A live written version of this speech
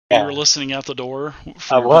You were listening out the door?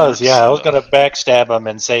 I was, yeah. I was going to backstab him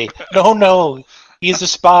and say, no, he's a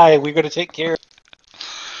spy. We're going to take care of him.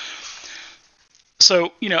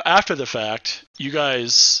 So, after the fact, you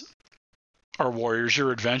guys are warriors,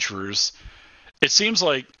 you're adventurers. It seems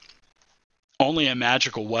like only a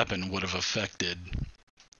magical weapon would have affected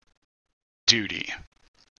Duty.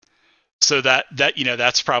 So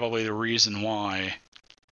that's probably the reason why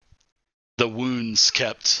the wounds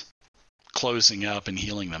kept closing up and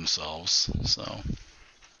healing themselves. So,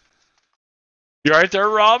 you right there,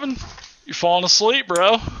 Robin? You falling asleep,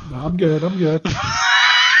 bro? I'm good.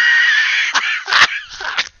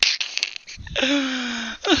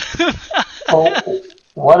 Well,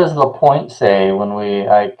 what does the point say when we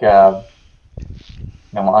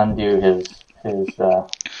undo his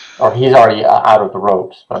or he's already out of the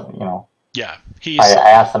ropes, but Yeah, I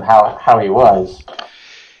asked him how he was.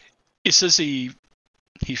 He says he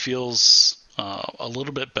feels a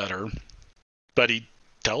little bit better, but he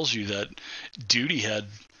tells you that Duty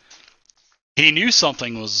he knew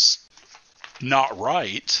something was not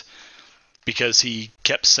right because he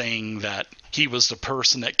kept saying that he was the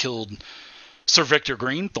person that killed Sir Victor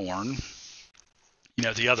Greenthorn,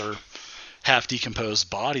 the other half-decomposed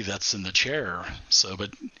body that's in the chair. So,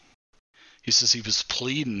 but he says he was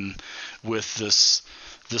pleading with this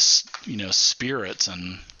spirit,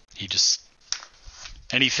 and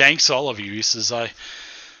he thanks all of you. He says,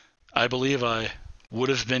 I believe I would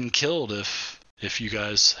have been killed if you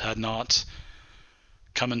guys had not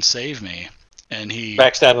come and saved me. And he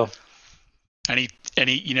backstab him. And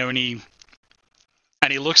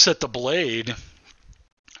he looks at the blade.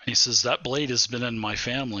 He says, that blade has been in my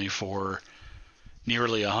family for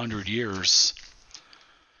nearly 100 years.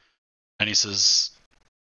 And he says,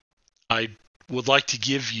 I would like to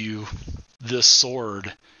give you this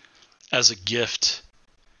sword as a gift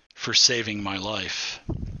for saving my life.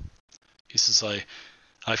 He says,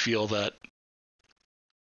 I feel that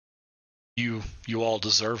you all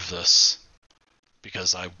deserve this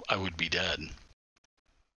because I would be dead.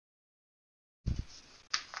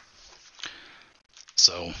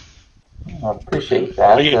 So I appreciate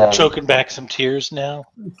that. Are you choking back some tears now?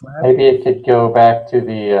 Maybe it could go back to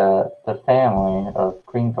the family of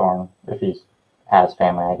Greenthorn, if he has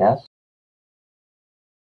family, I guess.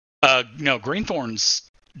 No, Greenthorn's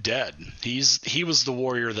dead. He was the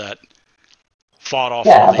warrior that fought off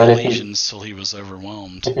all the legions till he was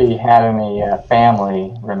overwhelmed. If he had any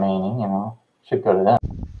family remaining, should go to them.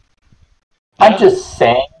 Yeah. I'm just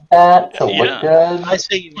saying that to look good. I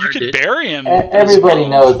say you could bury him. Everybody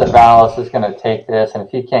knows that Valis is going to take this, and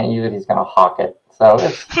if he can't use it, he's going to hawk it. So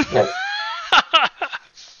it's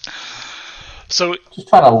so just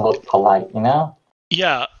trying to look polite,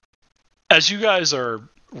 Yeah. As you guys are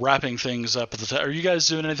wrapping things up at the time, are you guys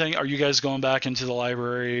doing anything? Are you guys going back into the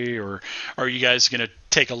library, or are you guys going to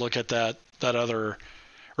take a look at that other?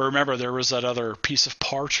 Or remember, there was that other piece of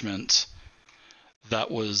parchment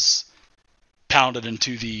that was pounded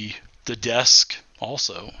into the desk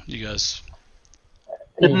also. You guys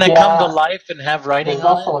didn't they come to life and have writing There's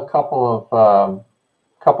on also it? a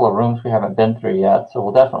couple of rooms we haven't been through yet, so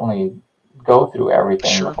we'll definitely go through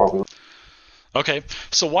everything before we. Okay,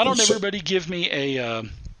 so why don't everybody give me a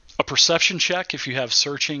perception check? If you have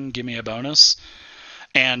searching, give me a bonus.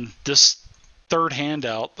 And this third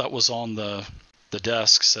handout that was on the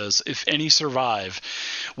desk says, if any survive,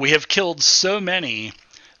 we have killed so many.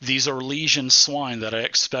 These are legion swine that I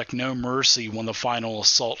expect no mercy when the final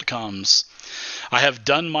assault comes. I have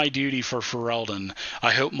done my duty for Ferelden.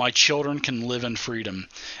 I hope my children can live in freedom.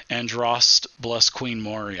 Androst bless Queen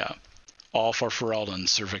Moria. All for Ferelden,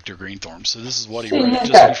 Sir Victor Greenthorn. So this is what he wrote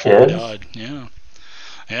just before he died. Yeah.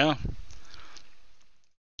 Yeah.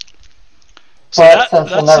 So well, since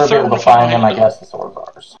we'll never be able to find them, I guess the sword's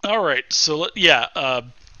ours. All right. So, yeah.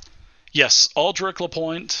 Yes, Aldrich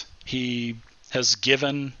Lapointe, he has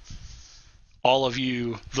given all of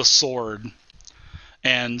you the sword.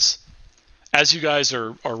 And as you guys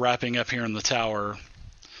are wrapping up here in the tower,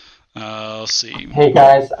 let's see. Hey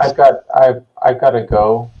guys, I've got to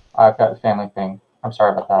go. I've got a family thing. I'm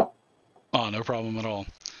sorry about that. Oh, no problem at all.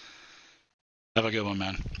 Have a good one,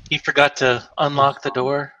 man. He forgot to unlock the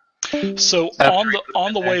door. So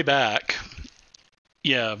on the way back,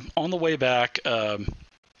 he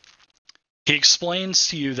explains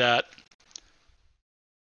to you that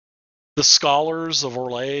the scholars of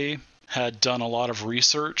Orlais had done a lot of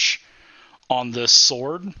research on this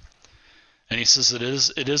sword, and he says it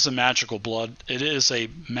is a magical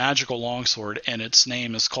longsword, and its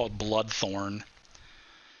name is called Bloodthorn.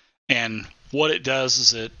 And what it does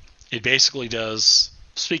is it basically does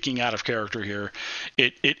speaking out of character here,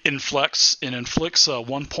 it inflicts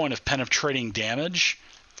 1 point of penetrating damage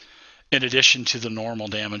in addition to the normal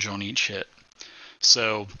damage on each hit.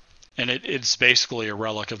 So, and it's basically a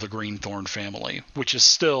relic of the Greenthorn family, which is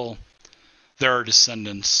still, there are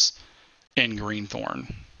descendants in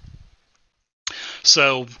Greenthorn.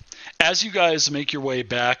 So, as you guys make your way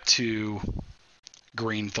back to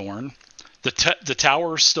Greenthorn, the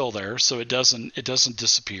tower is still there, so it doesn't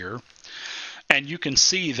disappear, and you can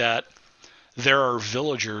see that there are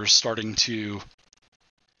villagers starting to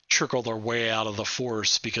trickle their way out of the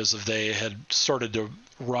forest because they had started to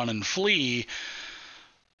run and flee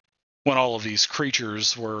when all of these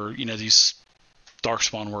creatures were, these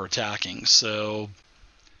darkspawn were attacking. So,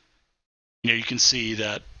 you can see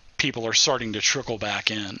that people are starting to trickle back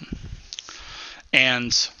in.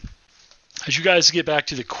 And as you guys get back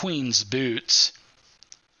to the Queen's Boots,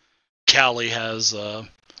 Callie has a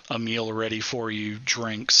meal ready for you,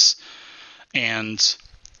 drinks, and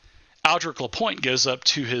Aldrich Lapointe goes up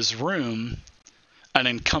to his room and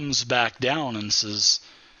then comes back down and says,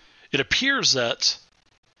 it appears that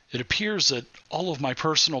all of my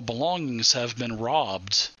personal belongings have been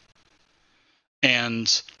robbed.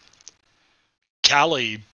 And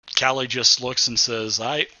Callie just looks and says,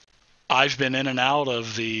 I've been in and out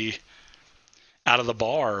of the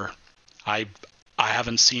bar. I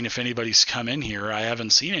haven't seen if anybody's come in here. I haven't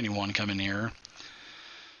seen anyone come in here.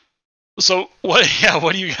 So what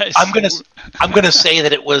do you guys I'm gonna say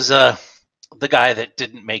that it was the guy that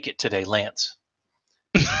didn't make it today, Lance.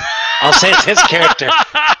 I'll say it's his character.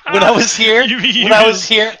 When I was here, not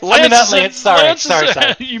Lance.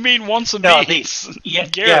 Sorry. You mean Wanson Beats?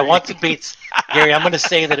 Yeah, Wanson Beats. Gary, I'm going to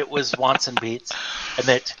say that it was Wanson Beats, and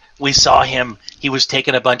that we saw him. He was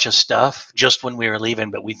taking a bunch of stuff just when we were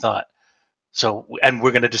leaving, but we thought so. And I'm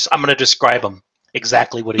going to describe him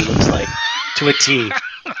exactly what he looks like to a T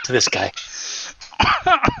to this guy.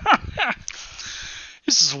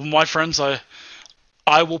 This is, my friends.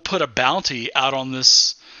 I will put a bounty out on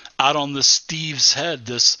this thieves' head,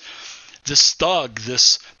 this thug,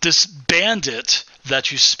 this bandit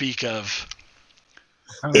that you speak of.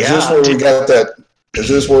 Is this where we got that? Is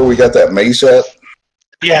this where we got that mace at?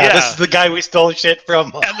 Yeah, this is the guy we stole shit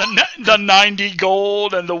from. And the 90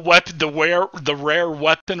 gold and the rare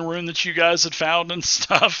weapon rune that you guys had found and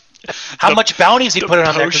stuff. How much bounties he put it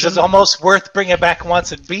on there? Because it's almost worth bringing back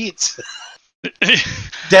once it beats.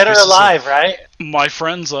 Dead or alive, right? My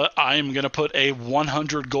friends, I am going to put a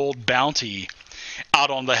 100 gold bounty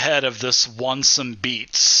out on the head of this Wanson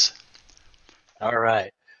Beats. All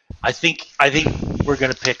right. I think we're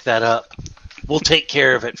going to pick that up. We'll take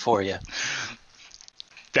care of it for you.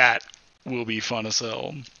 That will be fun as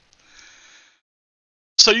hell.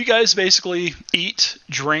 So you guys basically eat,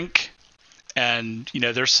 drink, and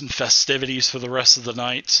there's some festivities for the rest of the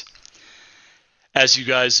night. As you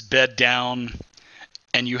guys bed down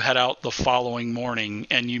and you head out the following morning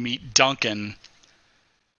and you meet Duncan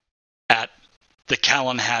at the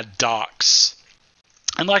Calenhad docks.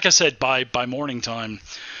 And like I said, by morning time,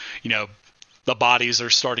 the bodies are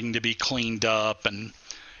starting to be cleaned up and,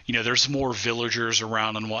 there's more villagers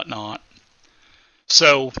around and whatnot.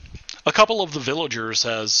 So a couple of the villagers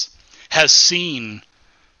has seen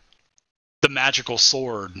the magical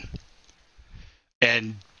sword,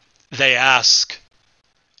 and they ask,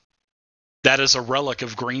 that is a relic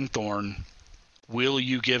of Greenthorn. Will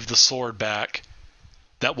you give the sword back?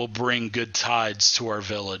 That will bring good tides to our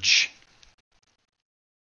village.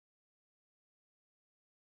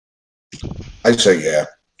 I say yeah.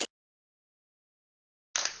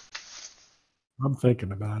 I'm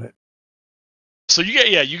thinking about it. So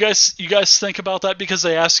you guys think about that, because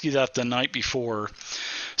they ask you that the night before.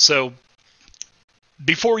 So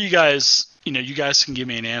before you guys can give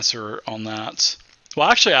me an answer on that. Well,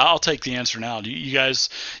 actually, I'll take the answer now. Do you guys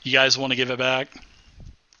want to give it back?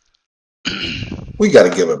 We got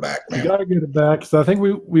to give it back, man. We got to get it back. So I think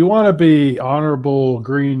we want to be honorable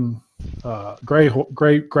gray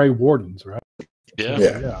wardens, right?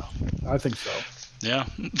 Yeah. I think so. Yeah.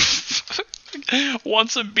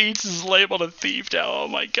 Wanson Beats is labeled a thief now. Oh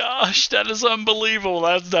my gosh, that is unbelievable.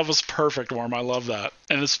 That was perfect, Worm. I love that,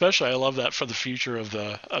 and especially I love that for the future of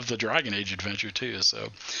the Dragon Age adventure too. So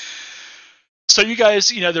you guys,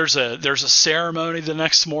 there's a ceremony the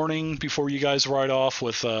next morning before you guys ride off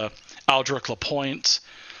with Aldrich Lapointe.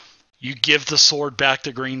 You give the sword back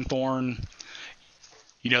to Greenthorn.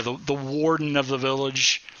 The warden of the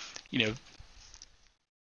village,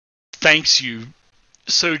 thanks you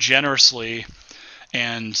so generously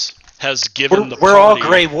and has given the We're all party...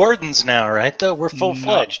 Grey Wardens now, right? Though we're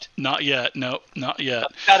full-fledged. Not yet. No, not yet.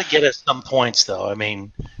 Got to get us some points, though. I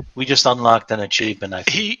mean, we just unlocked an achievement. I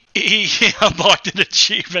think. He unlocked an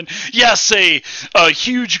achievement. Yes, a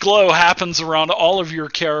huge glow happens around all of your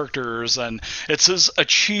characters, and it says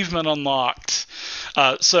achievement unlocked.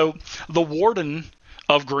 So the Warden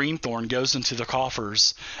of Greenthorn goes into the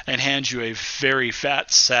coffers and hands you a very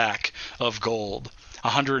fat sack of gold.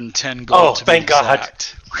 110 gold to be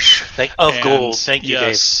exact. Gold. Thank you,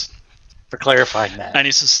 yes, Dave, for clarifying that. And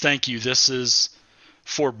he says, thank you. This is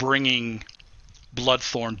for bringing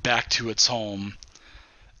Bloodthorn back to its home.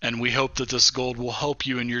 And we hope that this gold will help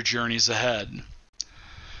you in your journeys ahead.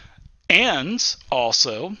 And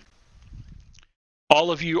also, all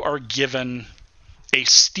of you are given a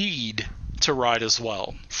steed to ride as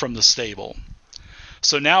well from the stable.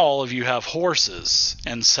 So now all of you have horses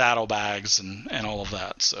and saddlebags and all of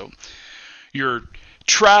that. So your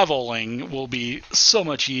traveling will be so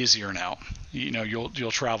much easier now. You know, you'll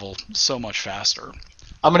travel so much faster.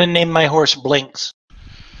 I'm going to name my horse Blinks.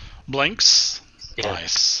 Blinks? Yeah.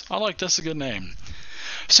 Nice. I like that's a good name.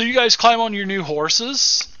 So you guys climb on your new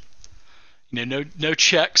horses. You know, no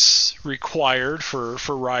checks required for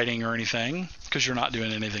riding or anything because you're not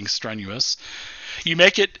doing anything strenuous. You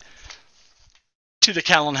make it to the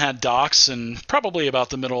Calenhad docks in probably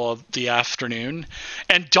about the middle of the afternoon.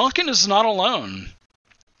 And Duncan is not alone.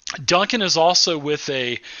 Duncan is also with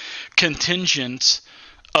a contingent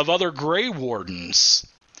of other Grey Wardens.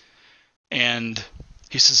 And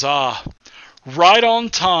he says, right on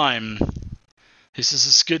time. He says,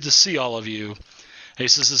 it's good to see all of you. He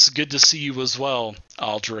says, it's good to see you as well,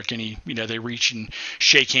 Aldrich. And they reach and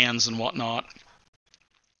shake hands and whatnot.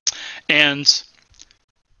 And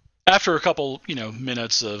after a couple,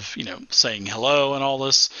 minutes of, saying hello and all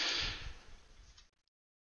this,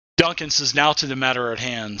 Duncan says, now to the matter at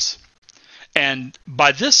hand. And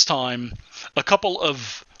by this time, a couple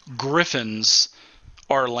of griffins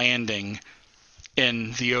are landing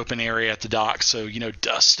in the open area at the dock. So,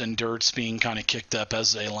 dust and dirt's being kind of kicked up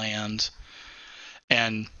as they land.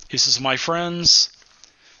 And he says, my friends,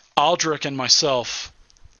 Aldrich and myself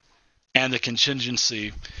and the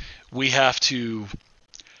contingency, we have to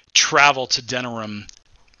travel to Denerim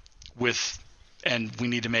and we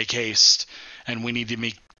need to make haste, and we need to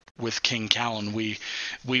meet with King Callan. We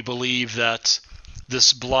believe that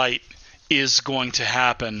this blight is going to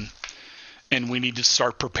happen, and we need to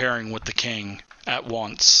start preparing with the king at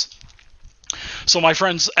once. So my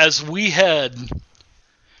friends, as we head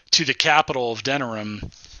to the capital of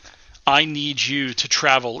Denerim, I need you to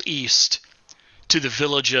travel east to the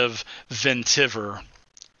village of Ventiver.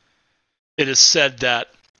 It is said that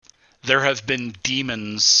there have been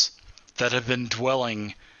demons that have been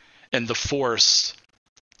dwelling in the forest,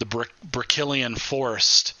 the Brachilian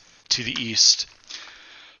forest to the east.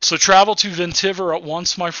 So travel to Ventiver at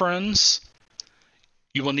once, my friends.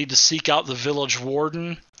 You will need to seek out the village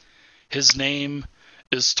warden. His name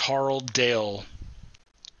is Tarl Dale.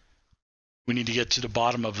 We need to get to the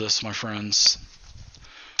bottom of this, my friends.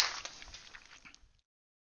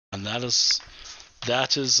 And that is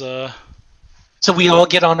So we all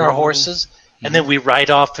get on our horses, and then we ride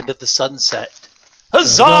off into the sunset.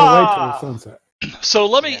 Huzzah! Wait till the sunset. So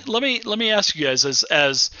let me ask you guys,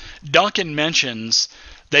 as Duncan mentions,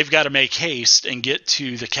 they've got to make haste and get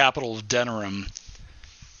to the capital of Denerim.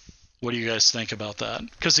 What do you guys think about that?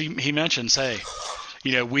 Because he mentions, hey,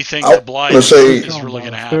 we think the blight is really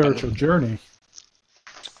going to happen. Spiritual journey.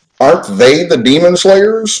 Aren't they the demon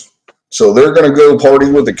slayers? So they're going to go party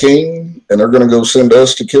with the king, and they're going to go send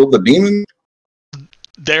us to kill the demon?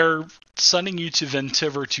 They're sending you to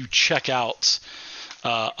Ventiver to check out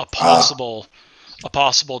a possible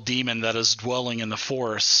demon that is dwelling in the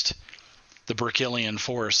forest, the Brachilian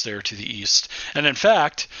forest there to the east. And in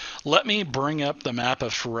fact, let me bring up the map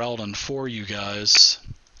of Ferelden for you guys.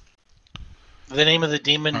 The name of the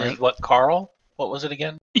demon is what, Carl? What was it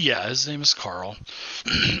again? Yeah, his name is Carl.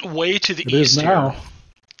 Way to the It east is now. here,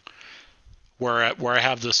 where I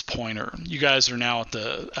have this pointer. You guys are now at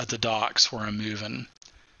the docks where I'm moving.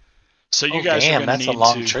 So you guys are going to need that's a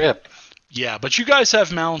long trip. Yeah, but you guys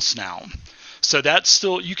have mounts now. So that's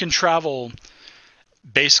still, you can travel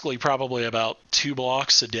basically probably about 2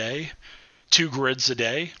 blocks a day, 2 grids a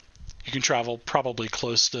day. You can travel probably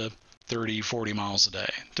close to 30, 40 miles a day,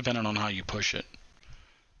 depending on how you push it.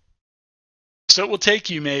 So it will take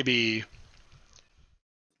you maybe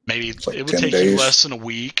Like it would 10 take days. you less than a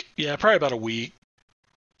week. Yeah, probably about a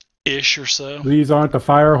week-ish or so. These aren't the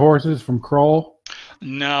fire horses from Kroll.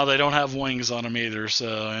 No, they don't have wings on them either, so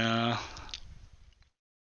yeah.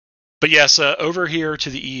 But yes, over here to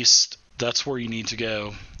the east, that's where you need to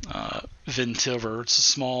go. Ventiver. It's a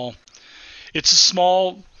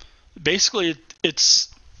small. Basically, it's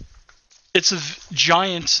a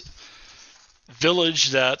giant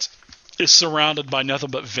village that is surrounded by nothing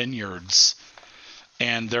but vineyards,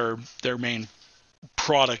 and their main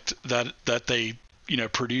product that they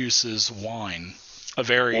produce is wine, a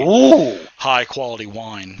very high quality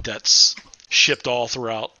wine that's shipped all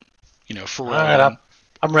throughout Pharrell. All right,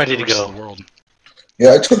 I'm ready to go. The world.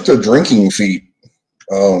 Yeah, I took the drinking feat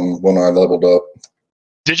when I leveled up.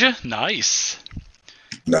 Did you? Nice.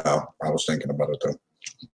 No, I was thinking about it though.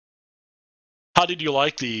 How did you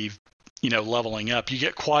like the leveling up? You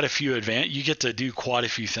get quite a few you get to do quite a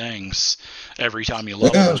few things every time you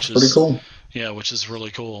level, Yeah, which it's pretty cool. Yeah, which is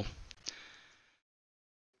really cool.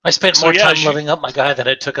 I spent more time leveling up my guy than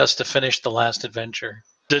it took us to finish the last adventure.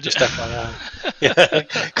 Did you? Just FYI. Yeah,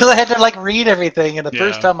 because I had to read everything, and the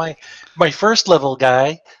first time my first level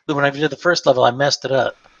guy, when I did the first level, I messed it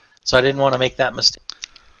up, so I didn't want to make that mistake.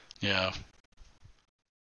 Yeah.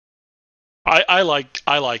 I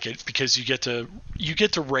like it because you get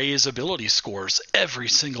to raise ability scores every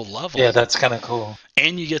single level. Yeah, that's kind of cool.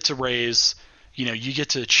 And you get to raise, you get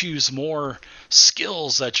to choose more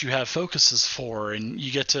skills that you have focuses for, and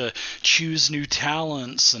you get to choose new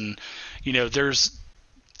talents, and there's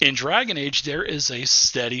in Dragon Age there is a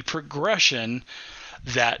steady progression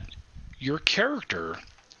that your character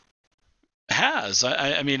has.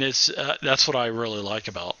 I mean it's that's what I really like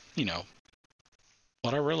about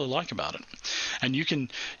what I really like about it. And you can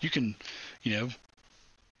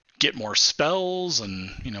get more spells and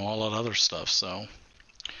all that other stuff. So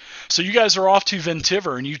you guys are off to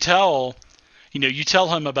Ventiver, and you tell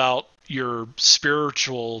him about your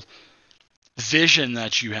spiritual vision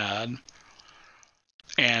that you had,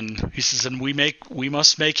 and he says, and we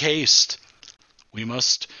must make haste. We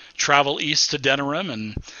must travel east to Denerim,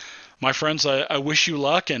 and my friends, I wish you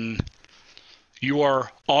luck, and you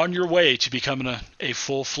are on your way to becoming a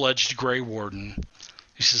full-fledged Grey Warden.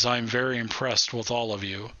 He says, I am very impressed with all of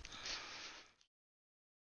you.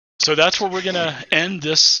 So that's where we're going to end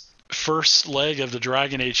this first leg of the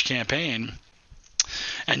Dragon Age campaign.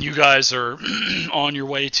 And you guys are on your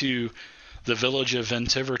way to the village of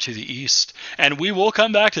Ventiver to the east. And we will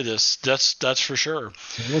come back to this. That's for sure.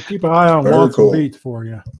 We'll keep an eye on Lonesome Beach for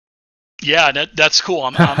you. Yeah, that's cool.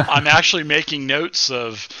 I'm actually making notes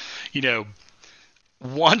of,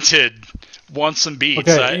 wanted some beats.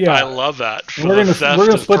 Okay, yeah. I love that. We're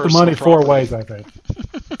gonna split the money 4 ways, I think.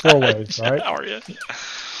 4 ways, right? Are you?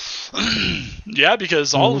 Yeah,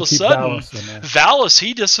 because all of a sudden, Valis,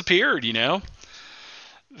 he disappeared.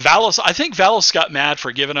 Valis, I think Valis got mad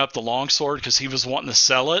for giving up the longsword because he was wanting to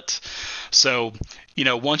sell it. So,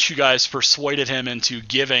 once you guys persuaded him into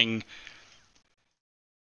giving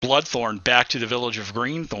Bloodthorn back to the village of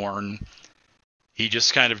Greenthorn, he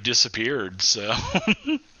just kind of disappeared. So,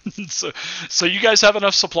 so you guys have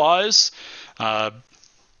enough supplies.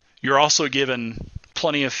 You're also given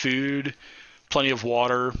plenty of food, plenty of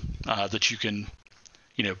water that you can,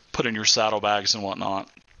 put in your saddlebags and whatnot.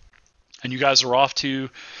 And you guys are off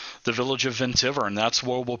to the village of Ventiver, and that's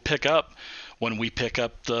where we'll pick up when we pick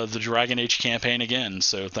up the Dragon Age campaign again.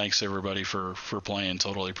 So thanks everybody for playing.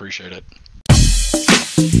 Totally appreciate it.